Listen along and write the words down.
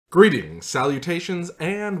Greetings, salutations,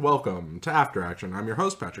 and welcome to After Action. I'm your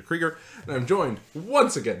host, Patrick Kreeger, and I'm joined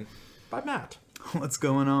once again by Matt. What's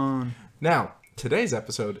going on? Now, today's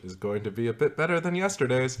episode is going to be a bit better than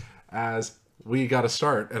yesterday's, as we got to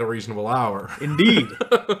start at a reasonable hour. Indeed.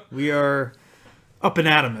 We are up and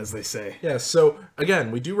at 'em, as they say. Yes, so,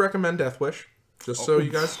 again, we do recommend Death Wish, just so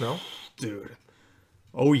you guys know. Dude.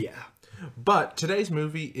 Oh, yeah. But today's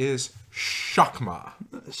movie is Shakma.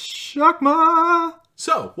 Shakma!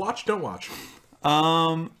 So, watch, don't watch.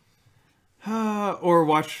 Or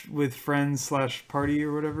watch with friends / party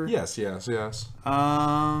or whatever. Yes. That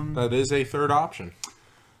That is a third option.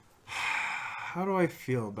 How do I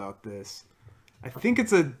feel about this? I think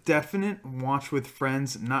it's a definite watch with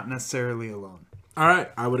friends, not necessarily alone. All right,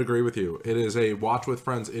 I would agree with you. It is a watch with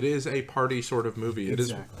friends. It is a party sort of movie.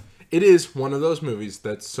 Exactly. It is one of those movies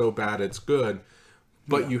that's so bad it's good,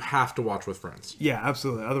 but you have to watch with friends. Yeah,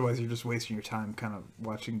 absolutely. Otherwise, you're just wasting your time kind of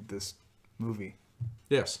watching this movie.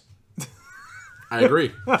 Yes. I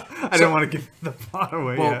agree. I don't want to give the plot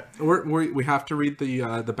away yet. We have to read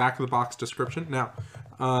the back of the box description. Now,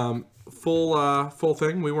 full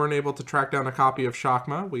thing. We weren't able to track down a copy of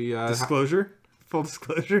Shakma. Disclosure? Full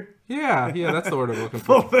disclosure? Yeah, that's the word I'm looking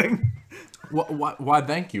Full for. thing. Why,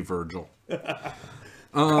 thank you, Virgil.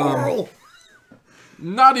 Carl!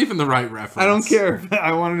 Not even the right reference. I don't care.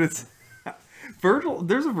 I wanted it. Virgil.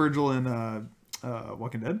 There's a Virgil in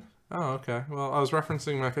Walking Dead. Oh, okay. Well, I was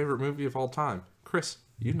referencing my favorite movie of all time. Chris,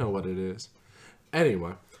 you know what it is.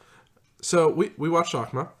 Anyway, so we watched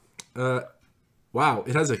Shakma. Wow,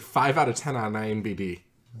 it has a 5 out of 10 on IMDb.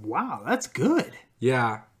 Wow, that's good.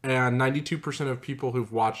 Yeah, and 92% of people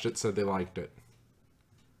who've watched it said they liked it.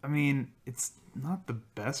 I mean, it's not the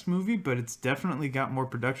best movie, but it's definitely got more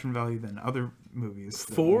production value than other movies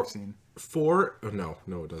that we've seen. No,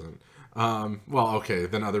 it doesn't. Well, okay,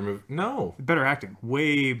 than other movies. No. Better acting.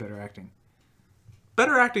 Way better acting.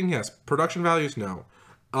 Better acting, yes. Production values, no.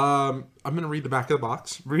 I'm going to read the back of the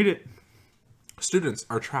box. Read it. Students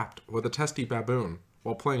are trapped with a testy baboon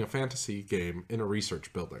while playing a fantasy game in a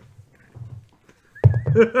research building.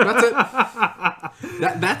 That's it.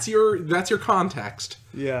 That's your context.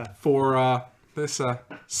 Yeah. For this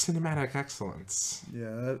cinematic excellence. Yeah,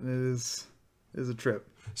 that is a trip.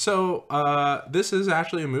 So this is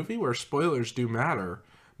actually a movie where spoilers do matter.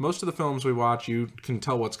 Most of the films we watch, you can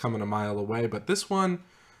tell what's coming a mile away, but this one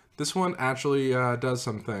actually does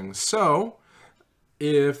some things. So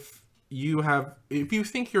if you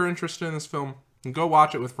think you're interested in this film, go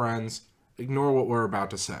watch it with friends. Ignore what we're about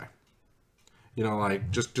to say. You know,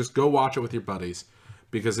 like just go watch it with your buddies,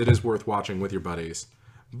 because it is worth watching with your buddies.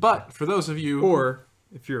 But for those of you, or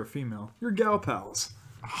if you're a female, you're gal pals.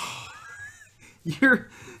 You're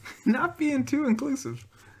not being too inclusive.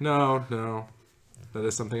 No. That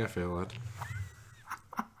is something I fail at.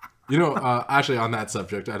 You know, actually, on that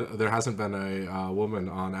subject, there hasn't been a woman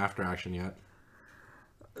on After Action yet.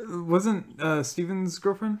 Wasn't Steven's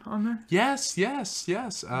girlfriend on there? Yes.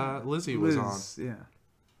 Lizzie was on. Yeah.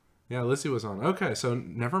 Yeah, Lizzie was on. Okay, so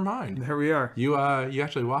never mind. There we are. You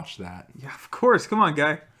actually watched that. Yeah, of course. Come on,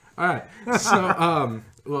 guy. All right. So,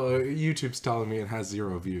 well, YouTube's telling me it has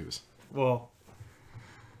 0 views. Well,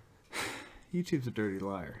 YouTube's a dirty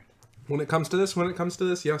liar. When it comes to this,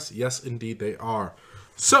 yes, indeed they are.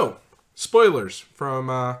 So, spoilers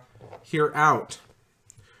from here out.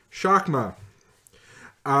 Shakma.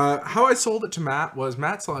 How I sold it to Matt was,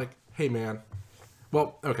 Matt's like, hey, man.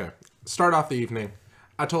 Well, okay. Start off the evening.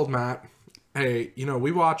 I told Matt, hey,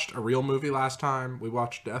 we watched a real movie last time. We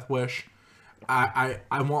watched Death Wish. I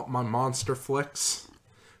want my monster flicks.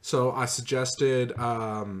 So I suggested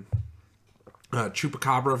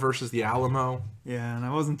Chupacabra versus the Alamo. Yeah, and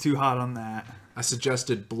I wasn't too hot on that. I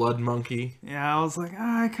suggested Blood Monkey. Yeah, I was like,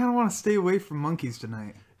 I kind of want to stay away from monkeys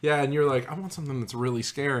tonight. Yeah, and you're like, I want something that's really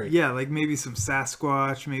scary. Yeah, like maybe some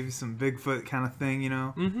Sasquatch, maybe some Bigfoot kind of thing,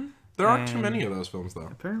 Mm-hmm. There aren't too many of those films, though.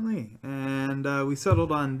 Apparently. And we settled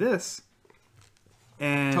on this.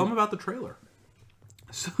 And tell them about the trailer.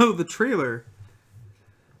 So the trailer...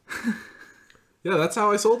 Yeah, that's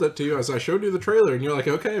how I sold it to you. As I showed you the trailer, and you're like,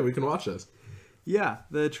 okay, we can watch this. Yeah,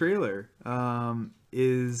 the trailer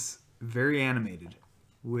is very animated,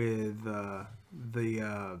 with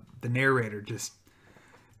the narrator just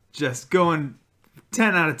going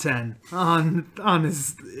 10 out of 10 on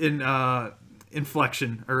his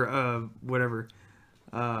inflection or whatever.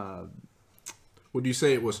 Would you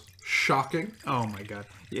say it was shocking? Oh my god!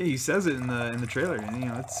 Yeah, he says it in the trailer, and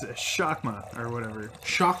it's a Shakma or whatever.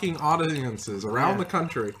 Shocking audiences around the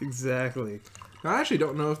country. Exactly. Now, I actually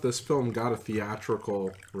don't know if this film got a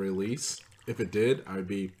theatrical release. If it did, I would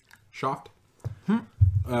be shocked.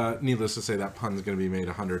 Needless to say, that pun's going to be made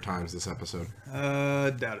 100 times this episode.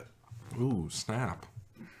 Doubt it. Ooh, snap.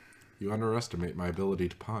 You underestimate my ability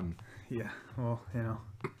to pun. Yeah, well,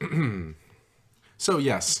 So,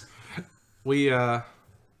 yes. I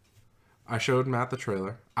showed Matt the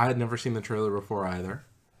trailer. I had never seen the trailer before either.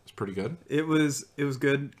 It's pretty good. It was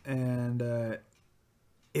good, and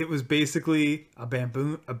it was basically a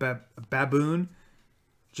baboon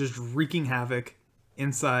just wreaking havoc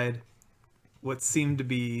inside what seemed to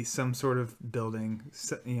be some sort of building,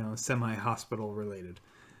 semi-hospital related.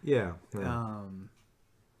 Yeah.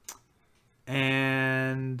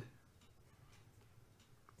 And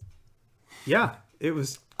yeah, it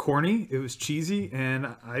was corny, it was cheesy, and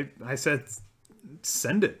I said,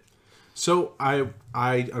 send it. So I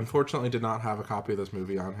unfortunately did not have a copy of this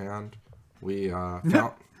movie on hand. We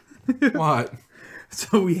found what?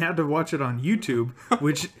 So we had to watch it on YouTube,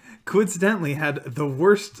 which coincidentally had the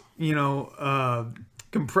worst,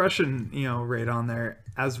 compression, rate on there,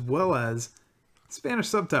 as well as Spanish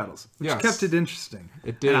subtitles, which kept it interesting.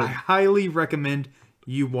 It did. And I highly recommend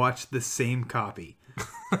you watch the same copy.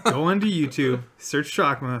 Go onto YouTube, search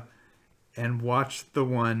Shakma, and watch the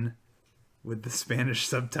one with the Spanish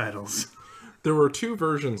subtitles. There were two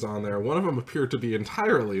versions on there. One of them appeared to be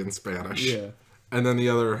entirely in Spanish. Yeah. And then the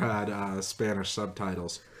other had Spanish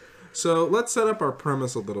subtitles. So let's set up our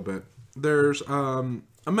premise a little bit. There's a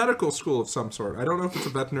medical school of some sort. I don't know if it's a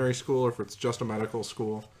veterinary school or if it's just a medical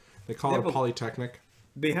school. They call it a polytechnic.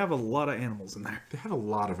 They have a lot of animals in there. They have a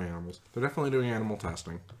lot of animals. They're definitely doing animal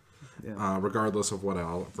testing. Yeah. Regardless of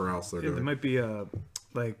whatever else they're doing. They might be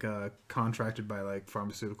contracted by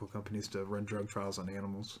pharmaceutical companies to run drug trials on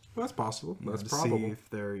animals. Well, that's possible. That's to probable. See if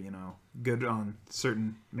they're good on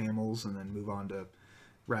certain mammals, and then move on to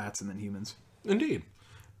rats and then humans. Indeed.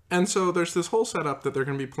 And so there's this whole setup that they're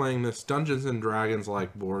going to be playing this Dungeons and Dragons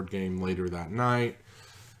like board game later that night,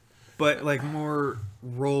 but more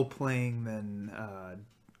role playing than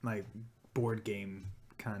board game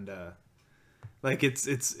kind of. It's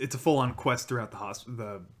a full on quest throughout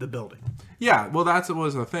the building. Yeah, well, that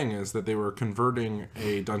was the thing, is that they were converting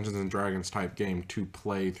a Dungeons and Dragons type game to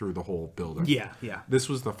play through the whole building. Yeah. This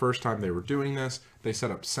was the first time they were doing this. They set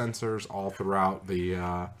up sensors all throughout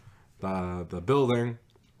the building.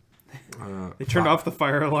 They turned off the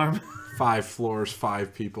fire alarm. 5 floors,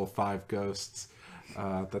 5 people, 5 ghosts.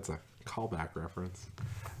 That's a callback reference.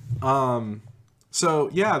 So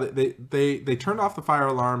yeah, they turned off the fire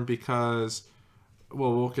alarm because.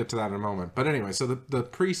 Well, we'll get to that in a moment. But anyway, so the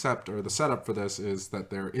precept or the setup for this is that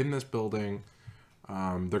they're in this building.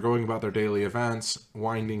 They're going about their daily events,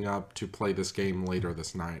 winding up to play this game later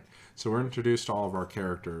this night. So we're introduced to all of our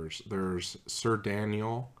characters. There's Sir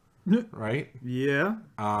Daniel, right? Yeah.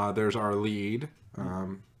 There's our lead,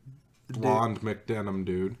 blonde McDenim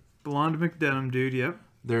dude. Blonde McDenim dude, yep.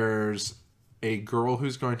 There's a girl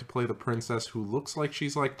who's going to play the princess who looks like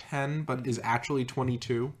she's 10, but is actually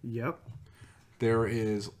 22. Yep. There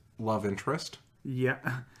is love interest.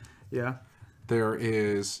 Yeah. There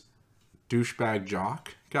is douchebag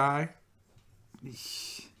jock guy.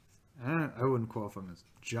 I wouldn't qualify him as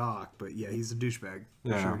jock, but yeah, he's a douchebag.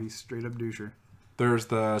 Yeah. Sure, he's straight up doucher. There's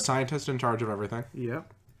the scientist in charge of everything.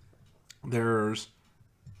 Yep. There's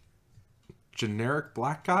generic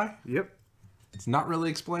black guy. Yep. It's not really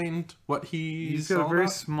explained what he's got a very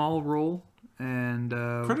small role and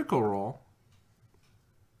critical role.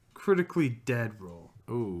 Critically dead role.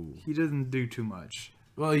 Ooh. He doesn't do too much.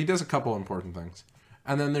 Well, he does a couple important things.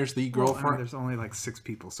 And then there's the girlfriend. There's only 6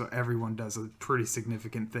 people, so everyone does a pretty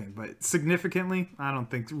significant thing. But significantly, I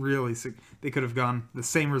don't think really they could have gone the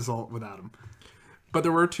same result without him. But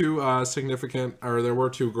there were 2 there were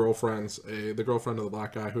 2 girlfriends. The girlfriend of the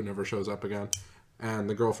black guy who never shows up again, and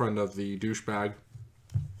the girlfriend of the douchebag.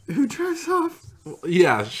 Who drives off?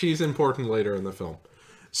 Yeah, she's important later in the film.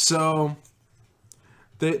 So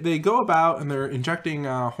they go about and they're injecting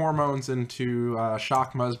hormones into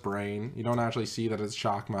Shakma's brain. You don't actually see that it's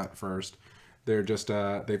Shakma at first. They're just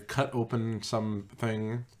they've cut open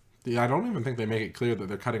something. I don't even think they make it clear that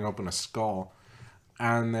they're cutting open a skull.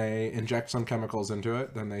 And they inject some chemicals into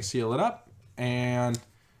it. Then they seal it up. And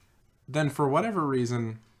then for whatever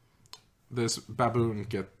reason, this baboon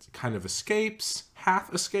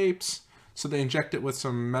half escapes. So they inject it with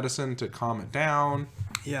some medicine to calm it down.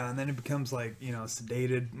 Yeah, and then it becomes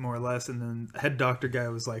sedated more or less. And then the head doctor guy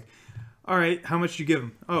was like, all right, how much do you give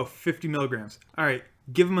him? Oh, 50 milligrams. All right,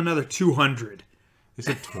 give him another 200. He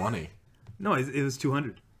said 20. No, it was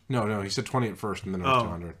 200. No, he said 20 at first and then it was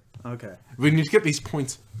 200. Okay. We need to get these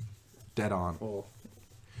points dead on. Oh.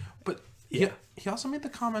 But he also made the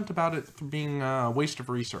comment about it being a waste of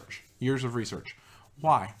research. Years of research.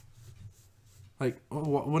 Why? Like,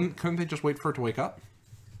 couldn't they just wait for it to wake up?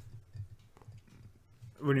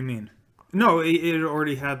 What do you mean? No, it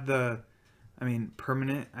already had the, I mean,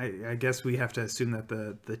 permanent. I guess we have to assume that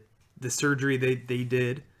the surgery they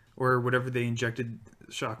did or whatever they injected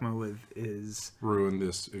Shakma with is Ruin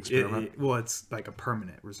this experiment. Well, it's like a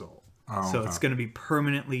permanent result. Oh, So okay. it's going to be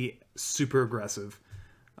permanently super aggressive.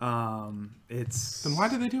 Then why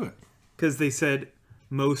did they do it? Because they said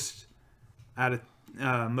most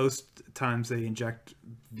times they inject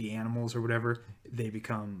the animals or whatever, they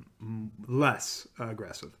become less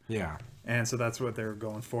aggressive. Yeah. And so that's what they're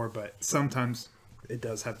going for. But sometimes it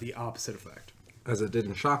does have the opposite effect. As it did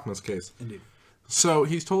in Shakma's case. Indeed. So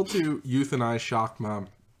he's told to euthanize Shakma,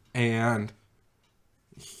 and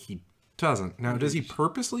he doesn't. Now, does he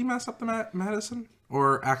purposely mess up the medicine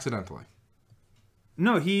or accidentally?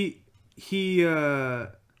 No, he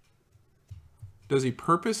Does he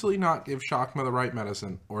purposely not give Shakma the right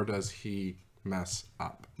medicine, or does he mess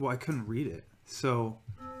up? well, I couldn't read it. So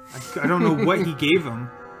I don't know what he gave him.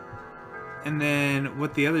 And then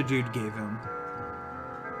what the other dude gave him.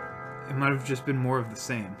 It might have just been more of the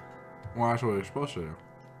same. Well, that's what we're supposed to do.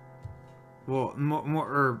 Well,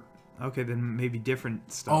 more okay, then maybe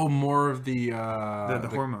different stuff. Oh, more of the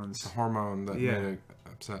hormones. The hormone that Yeah. made it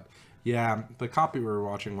upset. Yeah, the copy we were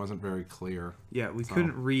watching wasn't very clear. Yeah, we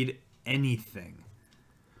couldn't read anything.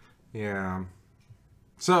 Yeah.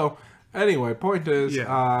 So, anyway, point is,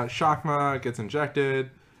 Yeah. Shakma gets injected.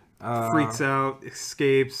 Freaks out,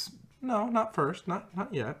 escapes. No, not first. Not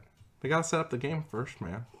yet. They gotta set up the game first,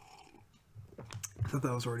 man. I thought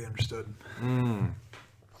that was already understood.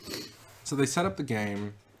 So they set up the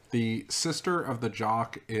game. The sister of the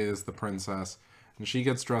jock is the princess, and she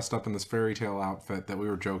gets dressed up in this fairy tale outfit that we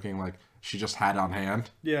were joking like she just had on hand.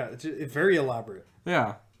 Yeah, it's very elaborate.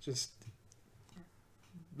 Yeah. Just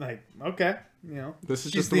like, okay, you know, This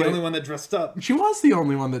is she's just the the way- only one that dressed up. She was the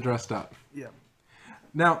only one that dressed up. Yeah.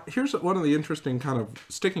 Now, here's one of the interesting kind of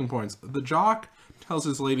sticking points. The jock tells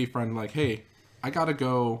his lady friend, like, hey, I gotta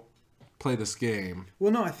go play this game.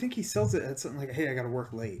 Well, no, I think he sells it at something like, hey, I got to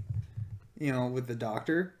work late. You know, with the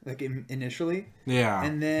doctor, like initially. Yeah.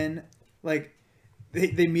 And then, like,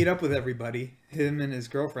 they meet up with everybody, him and his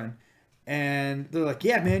girlfriend. And they're like,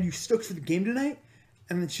 yeah, man, you stoked for the game tonight?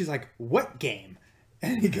 And then she's like, what game?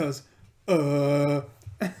 And he goes, and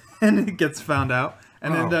it gets found out.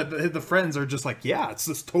 And then the friends are just like, yeah, it's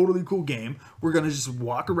this totally cool game. We're going to just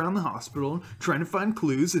walk around the hospital trying to find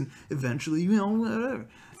clues and eventually, you know, whatever.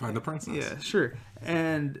 Find the princess. Yeah, sure.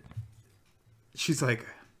 And she's like,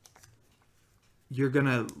 you're going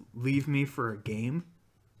to leave me for a game?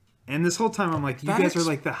 And this whole time I'm like, you guys are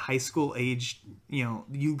like the high school age, you know,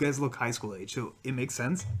 you guys look high school age. So it makes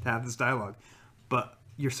sense to have this dialogue. But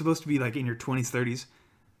you're supposed to be like in your 20s, 30s.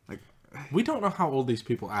 Like, We don't know how old these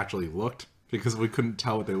people actually looked because we couldn't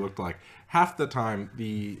tell what they looked like. Half the time,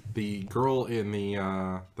 the girl in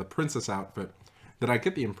the princess outfit, that I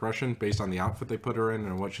get the impression based on the outfit they put her in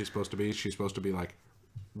and what she's supposed to be like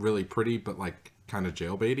really pretty, but like kind of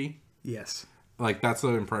jailbaity. yes. Like that's the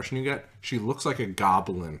impression you get. She looks like a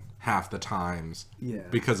goblin half the times. Yeah.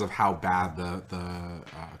 Because of how bad the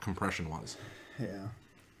compression was. Yeah.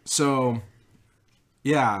 So,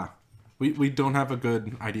 yeah, we don't have a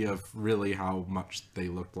good idea of really how much they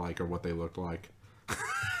looked like or what they looked like.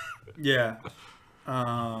 Yeah.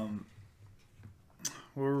 Where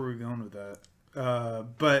were we going with that?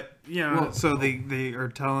 But you know, so they are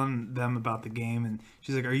telling them about the game, and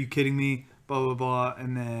she's like, "Are you kidding me?" Blah blah blah,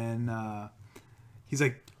 and then he's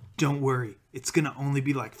like, "Don't worry, it's gonna only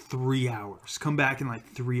be like 3 hours. Come back in like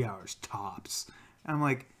 3 hours tops." And I'm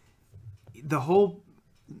like, the whole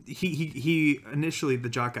he initially, the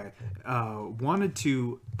jock guy, wanted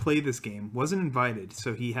to play this game, wasn't invited,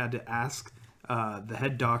 so he had to ask the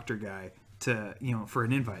head doctor guy to, you know, for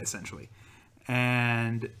an invite essentially.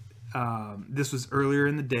 And this was earlier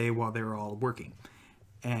in the day while they were all working.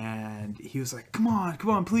 And he was like, come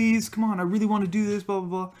on, please, come on, I really want to do this, blah, blah,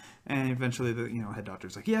 blah. And eventually the, you know, head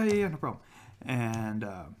doctor's like, yeah, no problem. And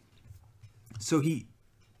so he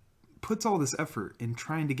puts all this effort in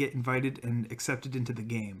trying to get invited and accepted into the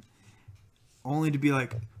game, only to be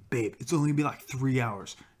like, babe, it's only gonna be like 3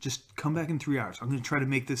 hours. Just come back in 3 hours. I'm gonna try to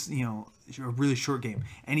make this, you know, a really short game.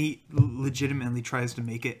 And he legitimately tries to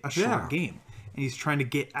make it a short game. And he's trying to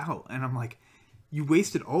get out. And I'm like, you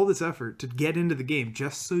wasted all this effort to get into the game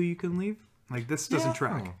just so you can leave? Like, this doesn't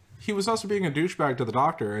track. He was also being a douchebag to the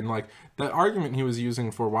doctor, and like the argument he was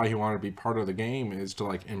using for why he wanted to be part of the game is to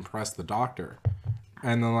like impress the doctor.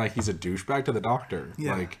 And then like he's a douchebag to the doctor.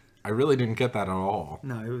 Yeah. Like I really didn't get that at all.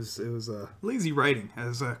 No, it was lazy writing,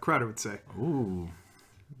 as Crowder would say. Ooh.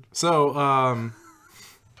 So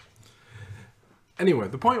Anyway,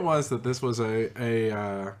 the point was that this was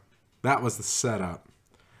that was the setup.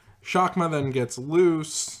 Shakma then gets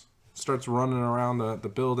loose, starts running around the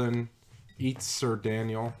building, eats Sir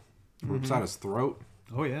Daniel, rips out his throat.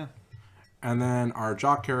 Oh, yeah. And then our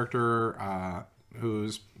jock character,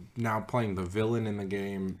 who's now playing the villain in the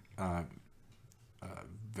game,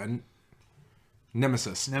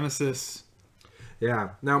 Nemesis. Nemesis. Yeah.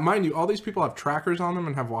 Now, mind you, all these people have trackers on them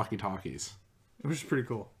and have walkie-talkies. Which is pretty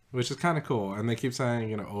cool. Which is kind of cool. And they keep saying,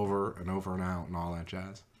 you know, over and over and out and all that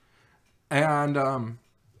jazz. And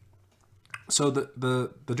so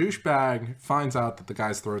the douchebag finds out that the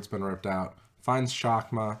guy's throat's been ripped out, finds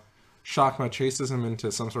Shakma. Shakma chases him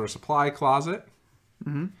into some sort of supply closet.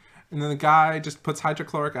 Mm-hmm. And then the guy just puts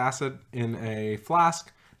hydrochloric acid in a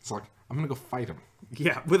flask. It's like, I'm going to go fight him.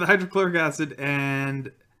 Yeah, with hydrochloric acid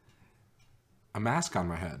and a mask on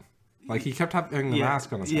my head. Like, he kept having the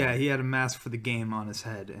mask on his head. Yeah, he had a mask for the game on his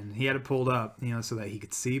head, and he had it pulled up, you know, so that he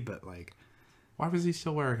could see, but, like... Why was he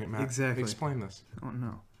still wearing it, Matt? Exactly. Explain this. I don't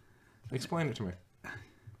know. Explain it to me.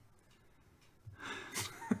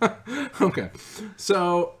 Okay.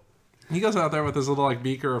 So, he goes out there with his little, like,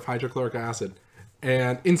 beaker of hydrochloric acid,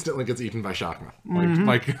 and instantly gets eaten by Shakma.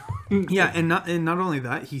 Like yeah, and not only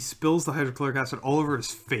that, he spills the hydrochloric acid all over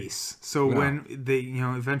his face. So when they, you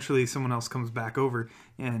know, eventually someone else comes back over,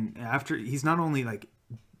 and after he's not only like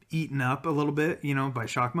eaten up a little bit, you know, by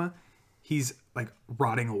Shakma, he's like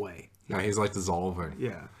rotting away. Yeah, he's like dissolving.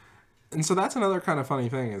 Yeah, and so that's another kind of funny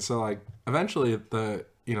thing. Is so like eventually the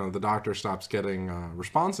doctor stops getting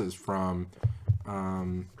responses from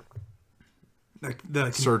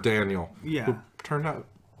Sir Daniel. Yeah. Who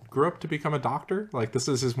grew up to become a doctor. Like, this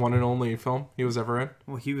is his one and only film he was ever in.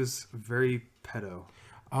 Well, he was very pedo.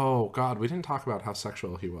 Oh, God. We didn't talk about how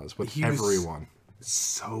sexual he was with everyone.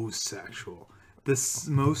 So sexual. The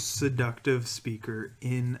most seductive speaker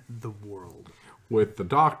in the world. With the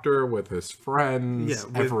doctor, with his friends,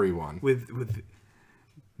 everyone. With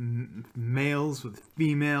males, with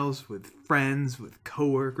females, with friends, with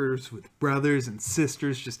coworkers, with brothers and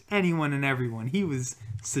sisters, just anyone and everyone. He was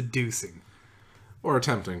seducing. Or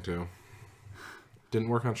attempting to. Didn't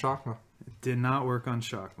work on Shakma. It did not work on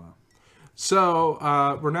Shakma. So,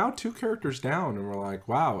 we're now 2 characters down, and we're like,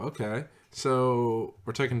 wow, okay. So,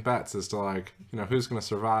 we're taking bets as to, like, you know, who's going to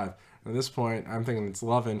survive. At this point, I'm thinking it's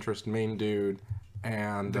love interest, main dude,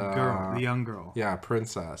 and... the young girl. Yeah,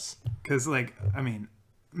 princess. Because, like, I mean...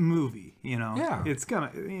 movie, you know, it's gonna,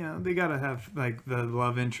 you know, they gotta have like the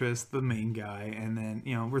love interest, the main guy, and then,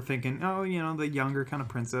 you know, we're thinking, oh, you know, the younger kind of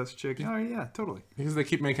princess chick. Oh yeah, totally, because they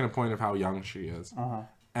keep making a point of how young she is,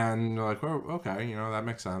 and you're like, oh, okay, you know, that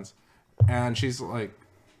makes sense. And she's like,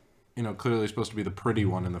 you know, clearly supposed to be the pretty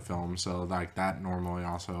one in the film, so like that normally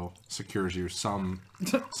also secures you some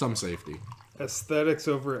safety. Aesthetics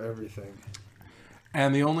over everything.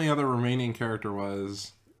 And the only other remaining character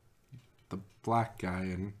was black guy,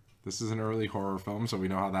 and this is an early horror film, so we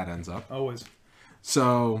know how that ends up. Always.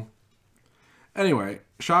 So, anyway,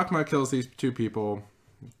 Shakma kills these 2 people.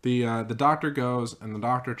 The doctor goes, and the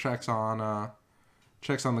doctor checks on the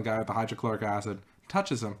guy with the hydrochloric acid,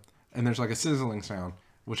 touches him, and there's like a sizzling sound,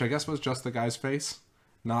 which I guess was just the guy's face,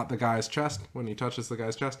 not the guy's chest, when he touches the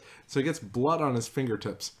guy's chest. So he gets blood on his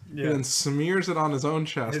fingertips. Yeah. He then smears it on his own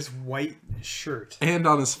chest. His white shirt. And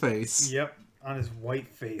on his face. Yep, on his white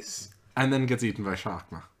face. And then gets eaten by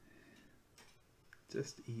Shakma.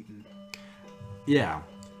 Just eaten. Yeah.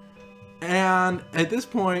 And at this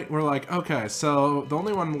point, we're like, okay, so the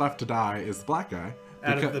only one left to die is the black guy.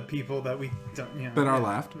 Out of the people that we don't, you know, that are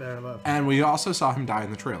left. That are left. And we also saw him die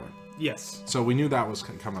in the trailer. Yes. So we knew that was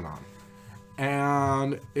coming on.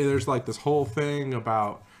 And there's like this whole thing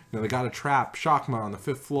about, you know, they got to trap Shakma on the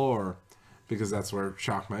 5th floor. Because that's where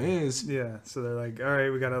Shakma is. Yeah, so they're like, all right,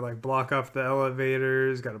 we gotta like block off the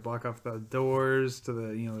elevators, gotta block off the doors to the,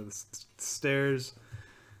 you know, the stairs.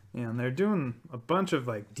 And they're doing a bunch of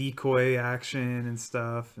like decoy action and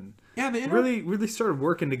stuff, and yeah, they really started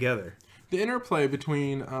working together. The interplay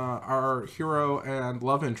between our hero and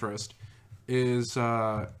love interest is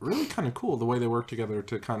really kind of cool. The way they work together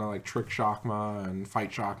to kind of like trick Shakma and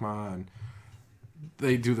fight Shakma, and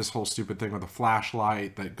they do this whole stupid thing with a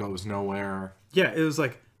flashlight that goes nowhere. Yeah, it was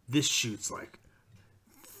like, this shoots like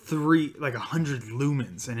 100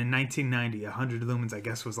 lumens. And in 1990, 100 lumens, I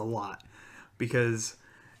guess, was a lot. Because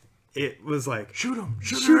it was like... Shoot him!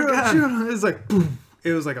 Shoot him! It was like, boom!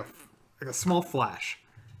 It was like a small flash.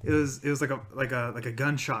 It was like a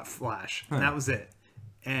gunshot flash. And that was it.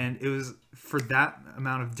 And it was for that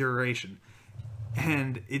amount of duration.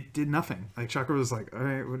 And it did nothing. Like, Chakra was like, all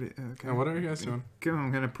right, what are you guys doing?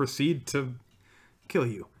 I'm going to proceed to kill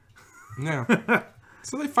you. Yeah.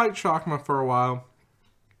 So they fight Shakma for a while.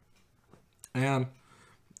 And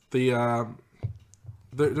there's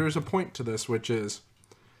a point to this, which is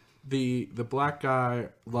the black guy,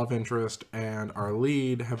 love interest, and our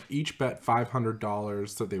lead have each bet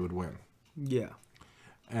 $500 that they would win. Yeah.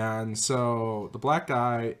 And so the black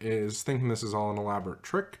guy is thinking this is all an elaborate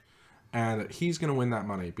trick and that he's going to win that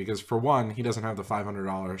money because, for one, he doesn't have the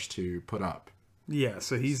 $500 to put up. Yeah,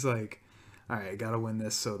 so he's like, all right, I got to win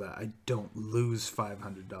this so that I don't lose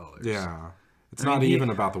 $500. Yeah. It's not even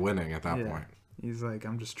about the winning at that point. He's like,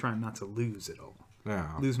 I'm just trying not to lose it all.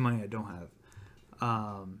 Yeah. Lose money I don't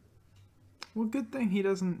have. Well, good thing he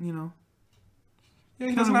doesn't, Yeah,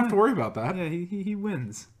 he doesn't have to worry about that. Yeah, he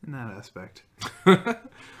wins in that aspect.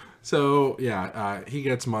 So, yeah, he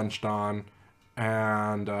gets munched on,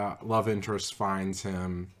 and love interest finds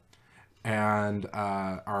him, and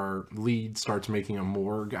our lead starts making a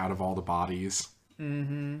morgue out of all the bodies.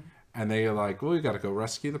 Mm-hmm. And they're like, well, we got to go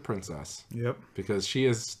rescue the princess. Yep. Because she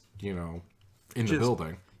is, in the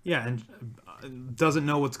building. Yeah, and doesn't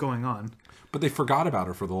know what's going on. But they forgot about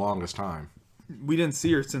her for the longest time. We didn't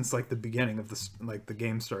see her since like the beginning of this, like the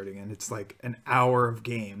game starting, and it's like an hour of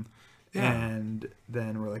game, and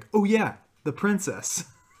then we're like, oh yeah, the princess,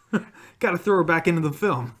 got to throw her back into the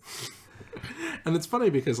film. And it's funny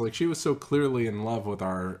because like she was so clearly in love with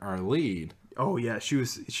our lead. Oh yeah, she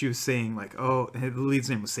was saying like, oh, the lead's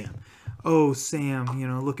name was Sam. Oh Sam,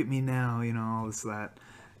 look at me now, all this that,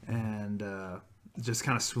 and just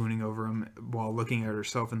kind of swooning over him while looking at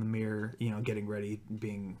herself in the mirror, getting ready,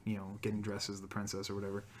 being, getting dressed as the princess or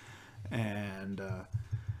whatever. And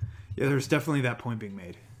there's definitely that point being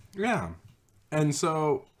made. Yeah. And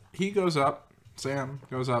so Sam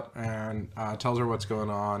goes up and tells her what's going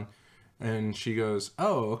on. And she goes,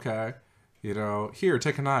 oh, okay. Here,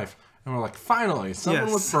 take a knife. And we're like, finally,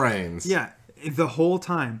 someone with brains. Yeah. The whole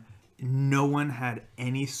time, no one had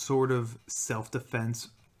any sort of self-defense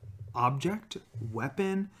object,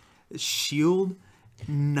 weapon, shield,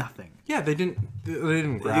 nothing. Yeah, they didn't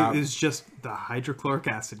grab. It was just the hydrochloric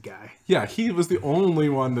acid guy. Yeah, he was the only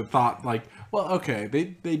one that thought like, well, okay,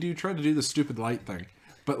 they do try to do the stupid light thing,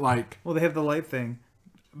 but like, well, they have the light thing,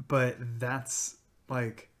 but that's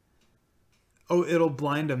like, oh, it'll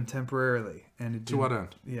blind them temporarily, and it to what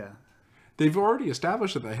end? Yeah, they've already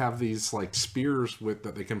established that they have these like spears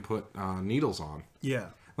that they can put needles on.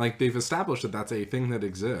 Yeah. Like, they've established that that's a thing that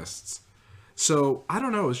exists. So, I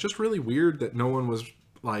don't know. It's just really weird that no one was,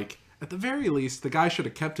 like... At the very least, the guy should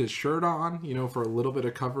have kept his shirt on, for a little bit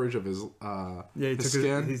of coverage of his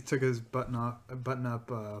skin. He took his button-up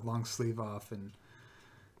long sleeve off and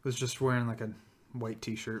was just wearing, like, a white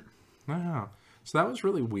T-shirt. Yeah. So that was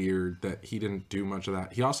really weird that he didn't do much of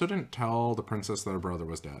that. He also didn't tell the princess that her brother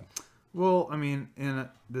was dead. Well, I mean, in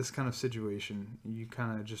this kind of situation, you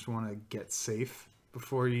kind of just want to get safe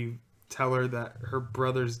before you tell her that her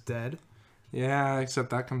brother's dead. Yeah, except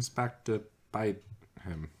that comes back to bite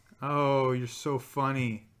him. Oh, you're so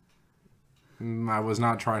funny. I was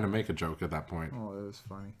not trying to make a joke at that point. Oh, it was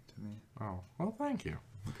funny to me. Oh, well, thank you.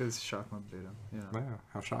 Because Shakma bit him. Yeah,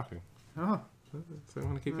 how shocking. Oh. So I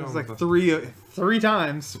want to keep going. It was like three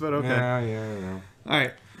times, but okay. Yeah. All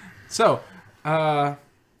right. So,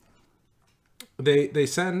 They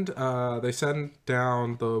send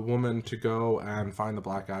down the woman to go and find the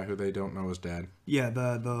black guy who they don't know is dead. Yeah,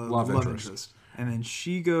 the love interest. And then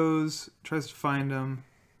she tries to find him,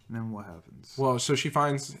 and then what happens? Well, so she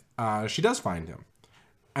does find him,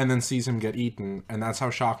 and then sees him get eaten, and that's how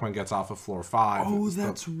Shakma gets off of floor 5. Oh,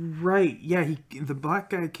 that's right. Yeah, the black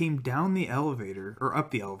guy came down the elevator, or up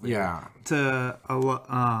the elevator. Yeah. To,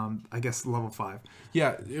 I guess, level 5.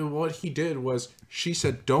 Yeah, what he did was, she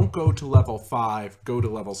said, don't go to level 5, go to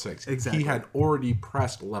level 6. Exactly. He had already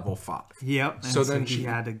pressed level 5. Yep. So then he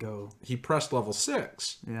had to go. He pressed level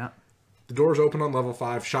 6. Yeah. The doors open on level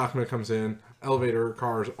 5, Shakma comes in, elevator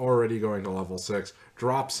car is already going to level 6,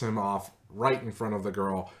 drops him off right in front of the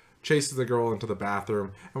girl, chases the girl into the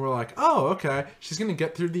bathroom, and we're like, oh, okay, she's going to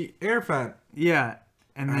get through the air vent. Yeah,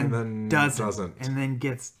 and then doesn't. And then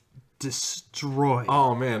gets destroyed.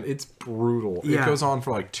 Oh, man, it's brutal. Yeah. It goes on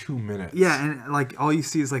for like 2 minutes. Yeah, and like all you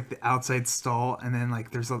see is like the outside stall, and then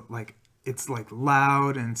like there's it's like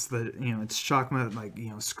loud, and it's it's Shakma like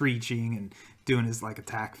screeching and doing his like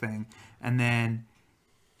attack thing, and then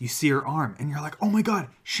you see her arm, and you're like, oh my god,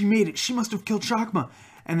 she made it. She must have killed Shakma.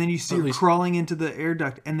 And then you see her crawling into the air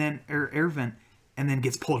duct, and then air vent, and then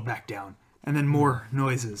gets pulled back down, and then more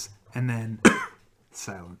noises, and then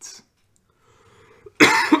silence.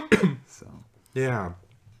 So yeah,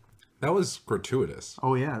 that was gratuitous.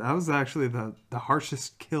 Oh yeah, that was actually the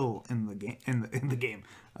harshest kill in the game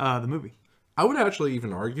the movie. I would actually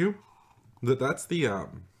even argue that that's the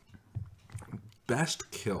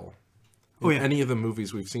best kill in any of the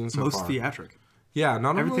movies we've seen so Most far. theatric. Yeah,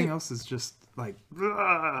 not Everything only else is just like,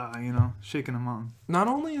 shaking them on. not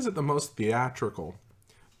only is it the most theatrical,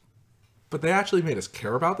 but they actually made us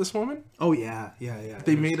care about this woman. Oh yeah.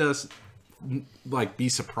 They made us like be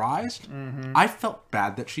surprised. I felt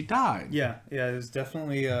bad that she died. Yeah. It was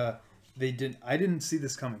definitely. I didn't see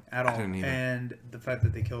this coming at all. didn't either. And the fact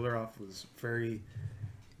that they killed her off was very,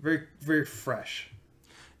 very, very fresh.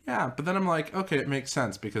 Yeah, but then I'm like, okay, it makes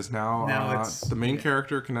sense because now it's the main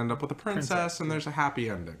character can end up with a princess, and there's a happy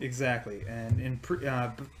ending. Exactly. And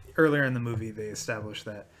earlier in the movie, they established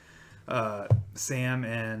that Sam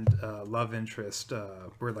and love interest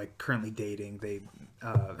were like currently dating. They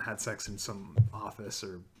had sex in some office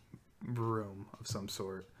or room of some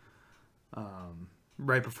sort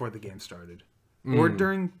right before the game started. Or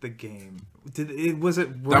during the game. Was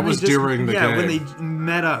it That was during the game. Yeah, when they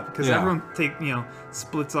met up. Because Yeah. everyone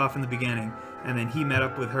splits off in the beginning. And then he met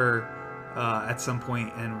up with her at some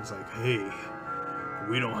point and was like, hey,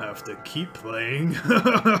 we don't have to keep playing.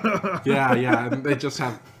 Yeah, and they just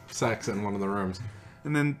have sex in one of the rooms.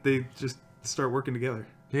 And then they just start working together.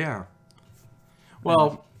 Yeah.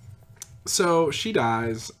 Well, so she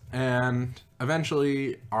dies, and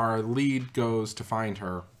eventually our lead goes to find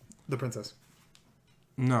her. The princess.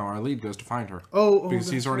 No, our lead goes to find her. Oh,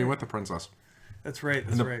 because he's that's already right. with the princess. That's right.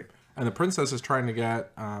 Right. And the princess is trying to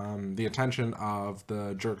get the attention of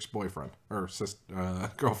the jerk's boyfriend or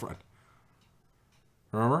girlfriend.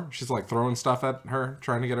 Remember? She's like throwing stuff at her,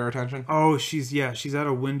 trying to get her attention. Oh, she's at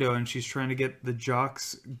a window and she's trying to get the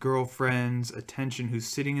jock's girlfriend's attention, who's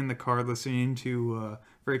sitting in the car listening to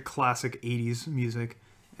very classic 80s music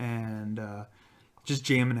and just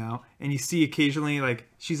jamming out. And you see occasionally, like,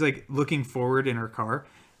 she's like looking forward in her car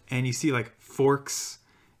and you see like forks,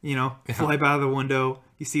 fly by the window.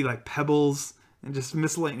 You see like pebbles and just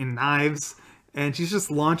miscellaneous knives. And she's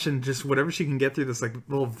just launching just whatever she can get through this like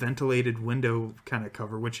little ventilated window kind of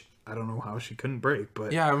cover, which I don't know how she couldn't break.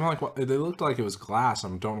 But yeah, I'm like, well, it looked like it was glass. I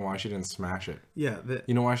don't know why she didn't smash it. Yeah.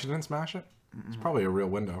 You know why she didn't smash it? It's probably a real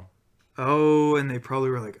window. Oh, and they probably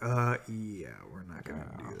were like, yeah, we're not going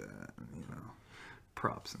to do that.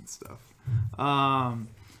 Props and stuff.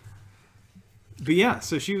 But yeah,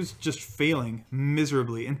 so she was just failing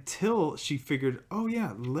miserably until she figured, oh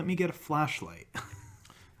yeah, let me get a flashlight.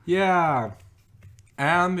 Yeah.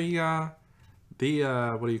 And the what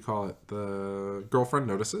do you call it? The girlfriend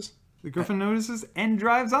notices. The girlfriend notices and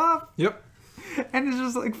drives off. Yep. And it's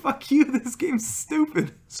just like, fuck you, this game's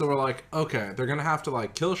stupid. So we're like, okay, they're going to have to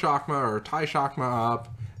like kill Shakma or tie Shakma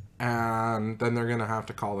up, and then they're going to have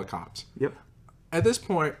to call the cops. Yep. At this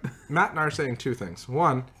point, Matt and I are saying two things.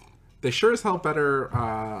 One, they sure as hell better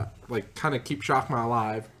like kind of keep Shakma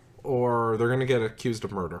alive, or they're going to get accused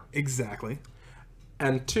of murder. Exactly.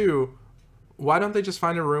 And two, why don't they just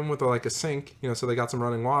find a room with like a sink, so they got some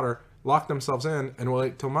running water, lock themselves in, and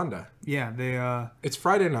wait till Monday? Yeah, they It's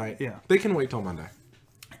Friday night. Yeah. They can wait till Monday.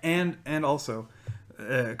 And also,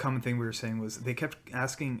 a common thing we were saying was they kept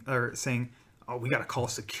asking or saying, "Oh, we got to call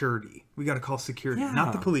security. We got to call security, Yeah.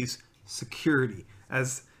 not the police. Security."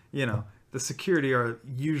 As the security are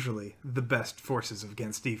usually the best forces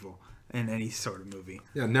against evil in any sort of movie.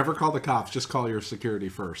 Yeah, never call the cops. Just call your security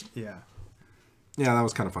first. Yeah. Yeah, that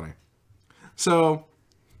was kind of funny. So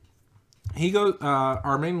he goes.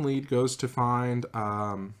 Our main lead goes to find.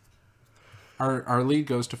 Our lead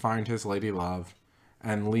goes to find his lady love,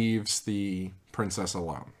 and leaves the princess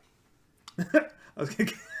alone. I was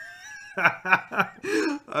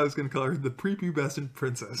gonna call her the prepubescent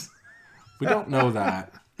princess. We don't know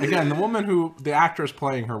that. Again, the actress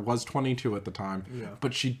playing her was 22 at the time,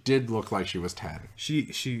 but she did look like she was 10.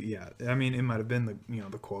 Yeah. I mean, it might have been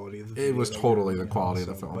the quality of the video. It was totally the quality of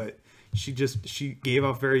the film. But she gave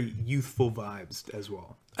off very youthful vibes as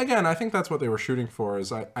well. Again, I think that's what they were shooting for.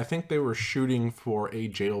 I think they were shooting for a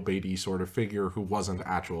jailbaity sort of figure who wasn't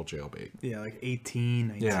actual jailbait. Yeah, like 18,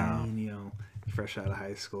 19, Yeah. Fresh out of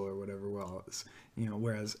high school or whatever. Well, it's,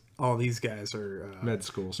 whereas all these guys are Med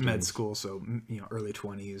school students. Med school, so early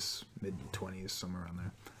 20s, mid 20s, somewhere around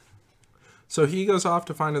there. So he goes off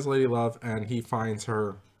to find his lady love, and he finds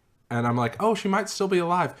her. And I'm like, oh, she might still be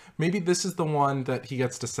alive. Maybe this is the one that he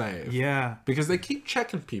gets to save. Yeah. Because they keep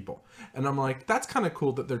checking people. And I'm like, that's kind of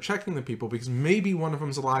cool that they're checking the people, because maybe one of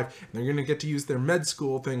them's alive, and they're going to get to use their med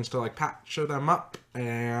school things to, like, patch them up.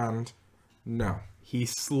 And no. He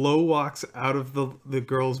slow walks out of the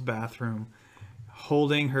girl's bathroom,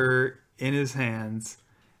 holding her in his hands,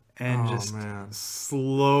 and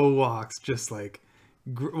slow walks, just like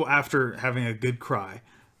after having a good cry,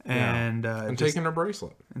 and taking her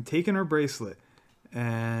bracelet,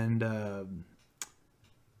 and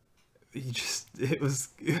it was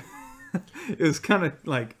It was kind of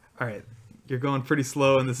like, all right, you're going pretty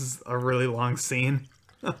slow, and this is a really long scene.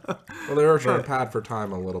 Well, they were trying to pad for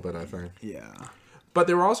time a little bit, I think. Yeah. But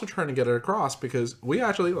they were also trying to get it across because we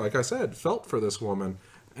actually, like I said, felt for this woman.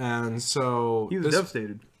 And so... He was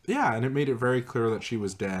devastated. Yeah, and it made it very clear that she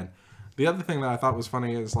was dead. The other thing that I thought was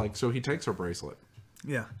funny is, like, so he takes her bracelet.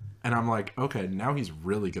 Yeah. And I'm like, okay, now he's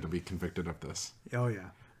really going to be convicted of this. Oh, yeah.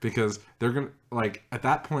 Because they're going to, like, at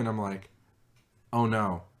that point, I'm like, oh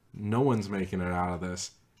no, no one's making it out of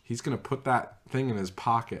this. He's going to put that thing in his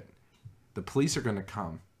pocket. The police are going to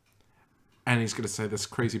come. And he's going to say this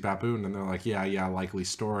crazy baboon. And they're like, yeah, likely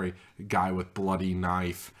story. A guy with bloody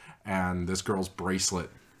knife and this girl's bracelet.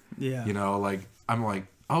 Yeah. You know, like, I'm like,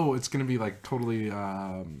 oh, it's going to be like totally,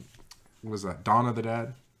 what was that? Dawn of the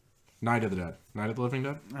Dead? Night of the Dead. Night of the Living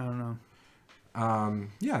Dead? I don't know.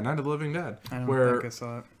 Yeah, Night of the Living Dead. I don't think I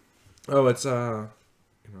saw it. Oh, it's, you know,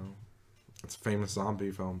 it's a famous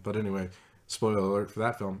zombie film. But anyway, spoiler alert for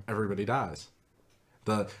that film, everybody dies.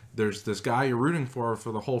 There's this guy you're rooting for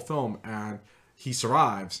the whole film, and he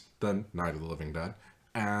survives the Night of the Living Dead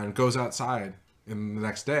and goes outside in the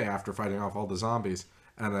next day after fighting off all the zombies,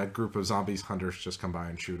 and a group of zombies hunters just come by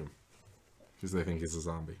and shoot him because they think he's a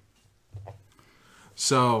zombie.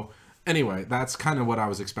 So anyway, that's kind of what I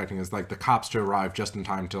was expecting, is like the cops to arrive just in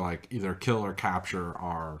time to like either kill or capture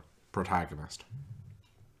our protagonist.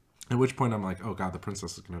 At which point I'm like, oh god, the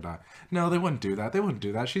princess is gonna die. No, they wouldn't do that. They wouldn't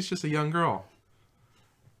do that. She's just a young girl.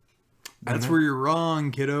 That's where you're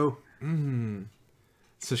wrong, kiddo.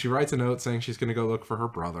 So she writes a note saying she's going to go look for her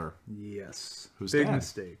brother. Yes. Who's Big dead.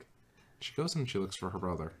 mistake. She goes and she looks for her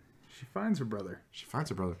brother. She finds her brother. She finds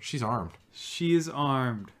her brother. She's armed. She is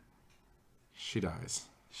armed. She dies.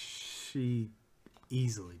 She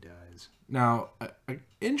easily dies. Now, an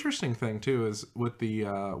interesting thing, too, is with the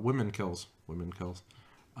women kills.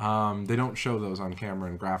 They don't show those on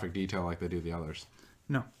camera in graphic detail like they do the others.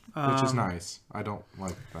 No. Which is nice. I don't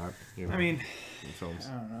like that. You know, I mean, in films.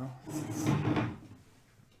 I don't know.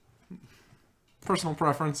 Personal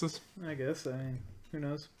preferences. I guess. I mean, who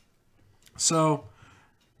knows? So,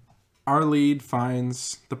 our lead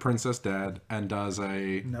finds the princess dead and does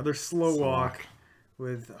another slow walk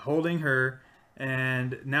with holding her,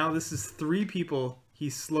 and now this is 3 people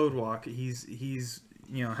he's slowed walk. He's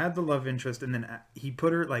you know, had the love interest, and then he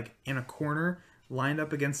put her like in a corner, lined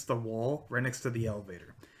up against the wall right next to the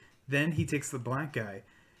elevator. Then he takes the black guy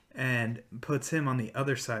and puts him on the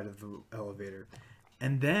other side of the elevator,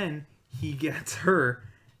 and then he gets her,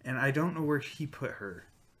 and I don't know where he put her.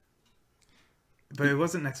 But it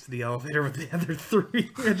wasn't next to the elevator with the other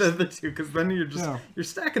 3 or the other 2, because then you're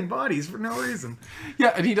stacking bodies for no reason.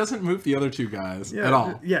 Yeah, and he doesn't move the other 2 guys at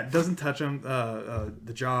all. Yeah, doesn't touch him.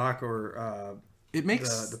 The jock or it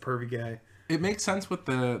makes the pervy guy. It makes sense with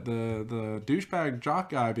the douchebag jock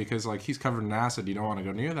guy because like he's covered in acid. You don't want to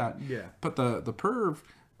go near that. Yeah. But the perv,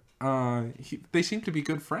 they seem to be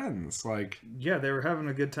good friends. Like yeah, they were having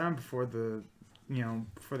a good time before the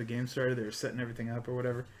game started. They were setting everything up or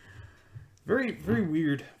whatever. Very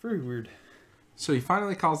weird. Very weird. So he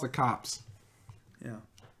finally calls the cops. Yeah.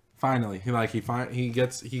 Finally, he now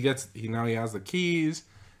he has the keys.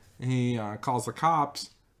 He calls the cops,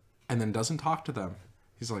 and then doesn't talk to them.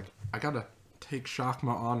 He's like, I gotta take Shakma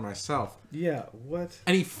on myself. Yeah. What?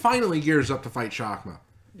 And he finally gears up to fight Shakma.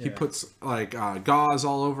 Yeah. He puts like gauze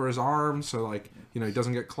all over his arms so like he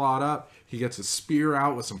doesn't get clawed up. He gets a spear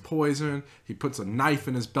out with some poison. He puts a knife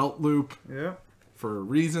in his belt loop. Yeah. For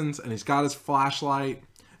reasons, and he's got his flashlight,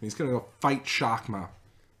 and he's gonna go fight Shakma.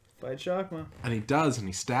 Fight Shakma. And he does, and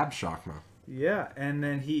he stabs Shakma. Yeah, and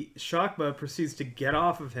then Shakma proceeds to get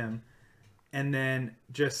off of him, and then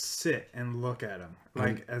just sit and look at him,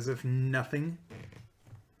 like as if nothing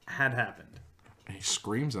had happened. And he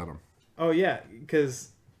screams at him. Oh yeah,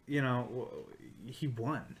 because he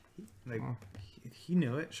won. He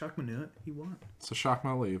knew it. Shakma knew it. He won. So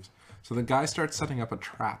Shakma leaves. So the guy starts setting up a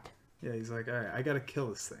trap. Yeah, he's like, all right, I gotta kill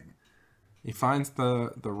this thing. He finds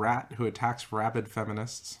the rat who attacks rabid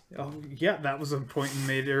feminists. Oh yeah, that was a point you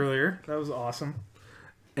made earlier. That was awesome.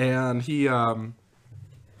 And he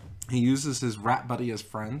uses his rat buddy as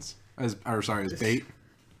as bait.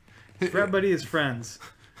 His rat buddy is friends.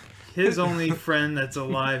 His only friend that's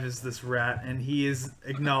alive is this rat, and he has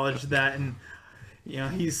acknowledged that, and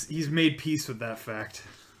he's made peace with that fact.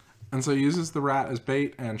 And so he uses the rat as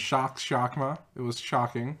bait and shocks Shakma. It was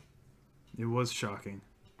shocking. It was shocking.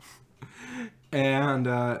 And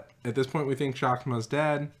at this point, we think Shakma's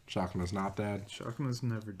dead. Shakma's not dead. Shakma's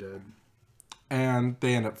never dead. And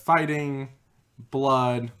they end up fighting.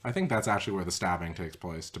 Blood. I think that's actually where the stabbing takes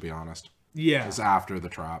place, to be honest. Yeah. It's after the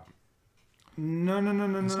trap.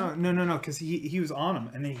 No, because he was on him,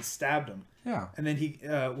 and then he stabbed him. Yeah. And then he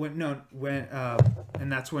and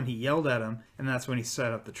that's when he yelled at him, and that's when he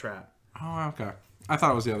set up the trap. Oh, okay. I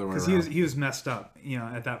thought it was the other way around. Because he was messed up,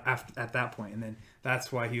 at that point, and then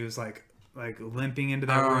that's why he was like limping into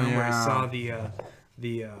that room where he saw the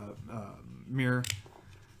mirror.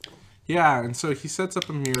 Yeah, and so he sets up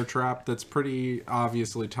a mirror trap that's pretty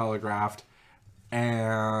obviously telegraphed,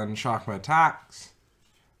 and Shakma attacks.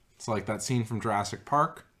 It's like that scene from Jurassic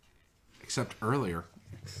Park, except earlier.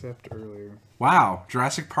 Wow,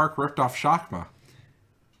 Jurassic Park ripped off Shakma.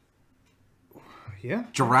 Yeah.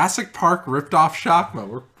 Jurassic Park ripped off Shakma.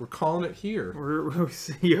 We're calling it here.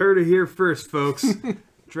 You heard it here first, folks.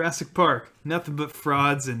 Jurassic Park, nothing but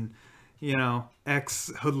frauds and,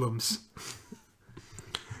 ex-hoodlums.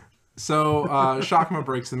 So Shakma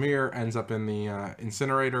breaks the mirror, ends up in the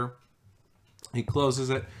incinerator. He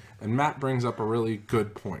closes it, and Matt brings up a really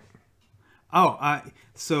good point.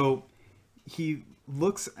 So he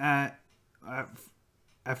looks at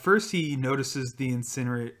first he notices the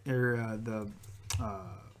incinerator,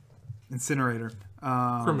 incinerator,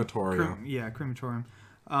 crematorium. Crematorium,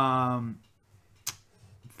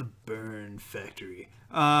 the burn factory.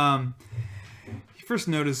 He first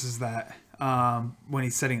notices that when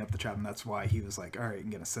he's setting up the trap, and that's why he was like, all right, I'm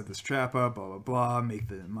gonna set this trap up, blah blah blah, make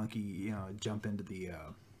the monkey jump into the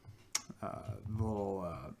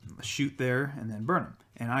little chute there and then burn him.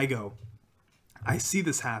 And I see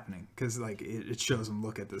this happening because like it shows him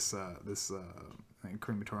look at this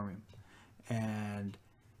crematorium, and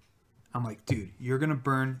I'm like, dude, you're gonna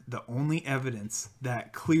burn the only evidence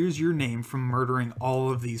that clears your name from murdering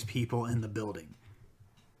all of these people in the building.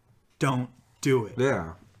 Don't do it.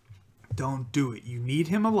 Yeah. Don't do it. You need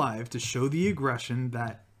him alive to show the aggression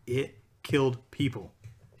that it killed people.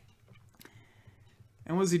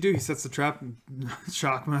 And what does he do? He sets the trap, and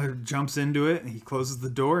Shakma jumps into it, and he closes the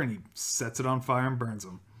door, and he sets it on fire and burns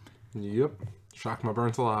him. Yep. Shakma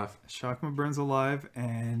burns alive. Shakma burns alive,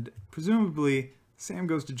 and presumably Sam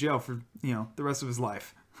goes to jail for, the rest of his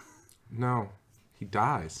life. No. He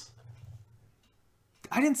dies.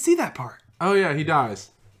 I didn't see that part. Oh, yeah, he dies.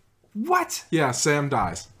 What? Yeah, Sam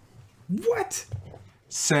dies. What?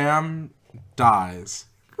 Sam dies.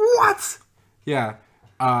 What? Yeah.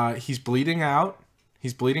 He's bleeding out.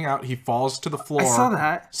 He falls to the floor. I saw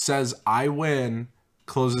that. Says, I win,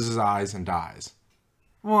 closes his eyes, and dies.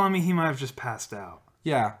 Well, I mean, he might have just passed out.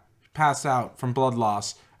 Yeah. Passed out from blood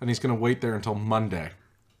loss, and he's going to wait there until Monday.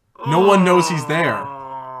 No one knows he's there.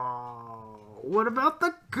 What about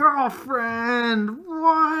the girlfriend?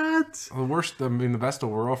 What? The best a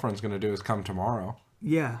girlfriend's going to do is come tomorrow.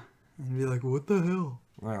 Yeah. And be like, what the hell?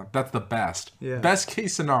 Yeah, that's the best. Yeah. Best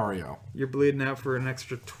case scenario. You're bleeding out for an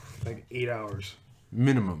extra 8 hours.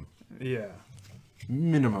 Minimum. Yeah.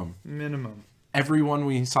 Minimum. Everyone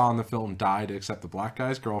we saw in the film died except the black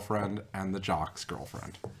guy's girlfriend and the jock's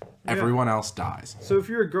girlfriend. Yeah. Everyone else dies. So if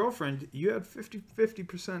you're a girlfriend, you had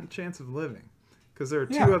 50% chance of living. Because there are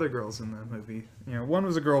two other girls in that movie. One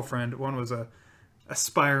was a girlfriend, one was a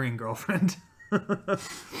aspiring girlfriend.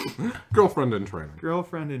 Girlfriend in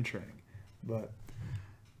training. But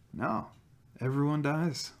no, everyone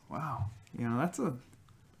dies. Wow. That's a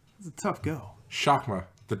tough go. Shakma,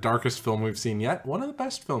 the darkest film we've seen yet. One of the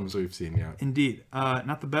best films we've seen yet. Indeed.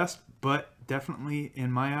 Not the best, but definitely,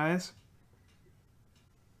 in my eyes,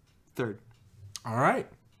 third. All right.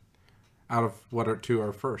 Out of what two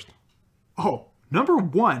are first? Oh, number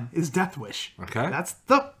 1 is Death Wish. Okay. That's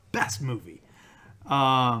the best movie.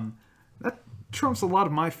 That trumps a lot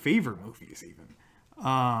of my favorite movies, even.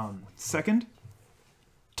 Second,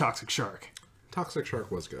 Toxic Shark. Toxic Shark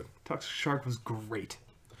was good. Toxic Shark was great.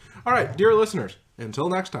 All right, dear listeners, until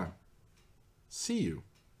next time, see you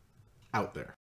out there.